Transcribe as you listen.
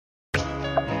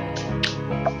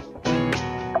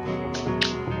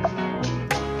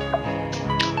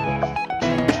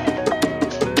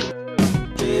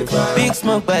Big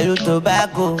smoke pẹ̀lú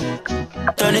tobacco.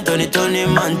 Tony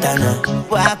Montana.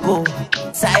 Waco,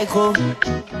 psycho.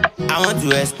 I want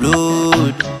to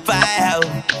explode. Fire out,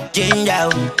 ginger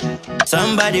out.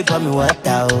 Somebody pour me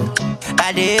water.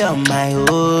 I dey on my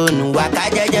own. Waka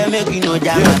jeje make you no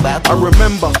jam my back. I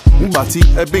remember Mbati,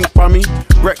 a bing pami.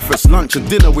 Breakfast, lunch and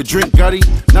dinner with drink Gary.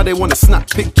 Now they wanna snap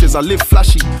pictures, I live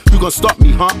flashy. You gon' stop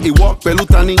me, huh? It walk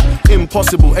Belutani.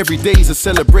 Impossible, every day is a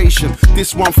celebration.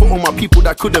 This one for all my people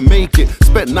that couldn't make it.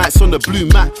 Spent nights on the blue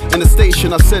mat in the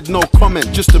station. I said no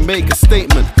comment just to make a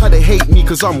statement. How they hate me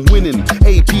cause I'm winning.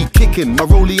 AP kicking, my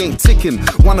rollie ain't ticking.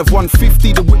 One of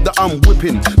 150, the whip that I'm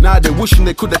whipping. Now they're wishing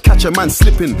they could've catch a man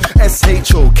slipping.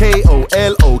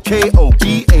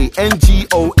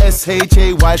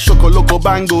 SHOKOLOKOBANGOSHAY Shokoloco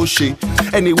bango shit.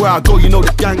 Anywhere I go, you know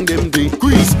the gang them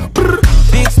degrees.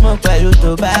 Big smoke pẹ̀lú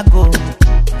tobacco.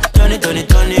 Tony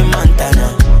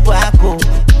Montana. Waco,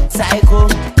 psycho.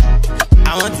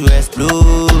 I want to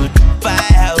explode.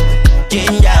 Fire out,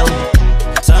 ginger out.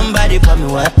 Somebody pour me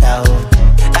water.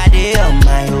 I dey on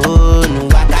my own.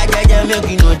 Waka jeje make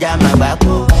you no jam my back.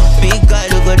 Big girl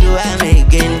who go do am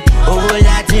again. Oh,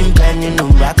 Latin pen in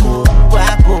Waco,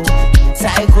 Waco,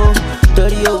 psycho.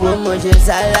 Tori owo mo se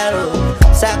salaro.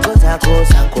 Sako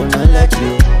no let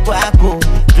you. Waco,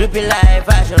 dripping like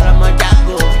fashion Ramo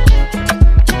Django.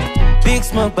 Big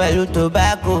smoke pẹ̀lú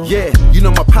tobacco. Yeah, you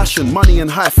know my passion, money and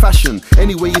high fashion.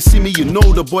 Anyway you see me, you know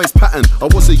the boy's pattern. I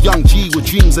was a young G with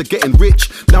dreams of getting rich.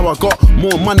 Now I got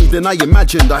more money than I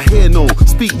imagined. I hear no,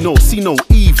 speak no, see no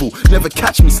evil. Never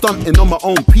catch me stunting on my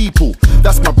own people.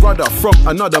 That's my brother from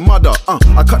another mother.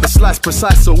 I cut the slice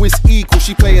precise so it's equal.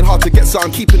 She playing hard to get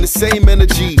something, keeping the same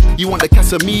energy. You want the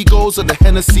Casamigos or the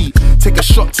Hennessy? Take a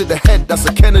shot to the head, that's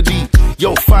a Kennedy.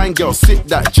 Yo, fine girl, sip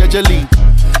that jejely.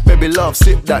 Baby love,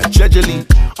 sip that jejely.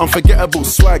 Unforgettable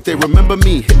swag, they remember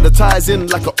me. Hypnotizing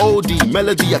like an oldie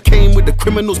melody. I came with the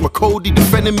criminals, my Cody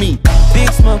defending me. Big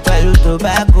smoke pẹ̀lú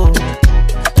tobacco.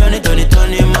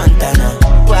 Tony Montana.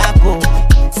 Waco,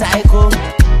 psycho.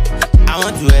 I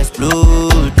want to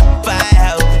explode. Fire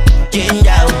out, ginger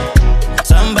out.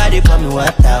 Somebody pour me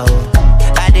water.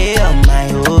 I dey on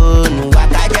my own.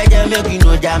 Waka jeje make you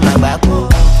no jam my back.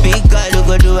 Big girl who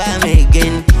go do am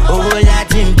again. Oh,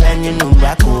 Latin pen in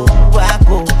Waco,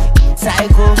 Waco,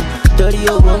 psycho. Tori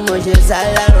owo mo se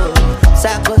salaro.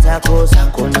 Sako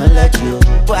no let you.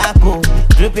 Waco,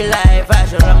 dripping like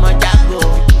fashion Ramo Django.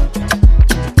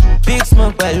 Big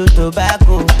smoke pẹ̀lú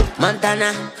tobacco.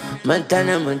 Montana.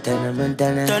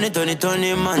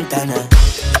 Tony Montana.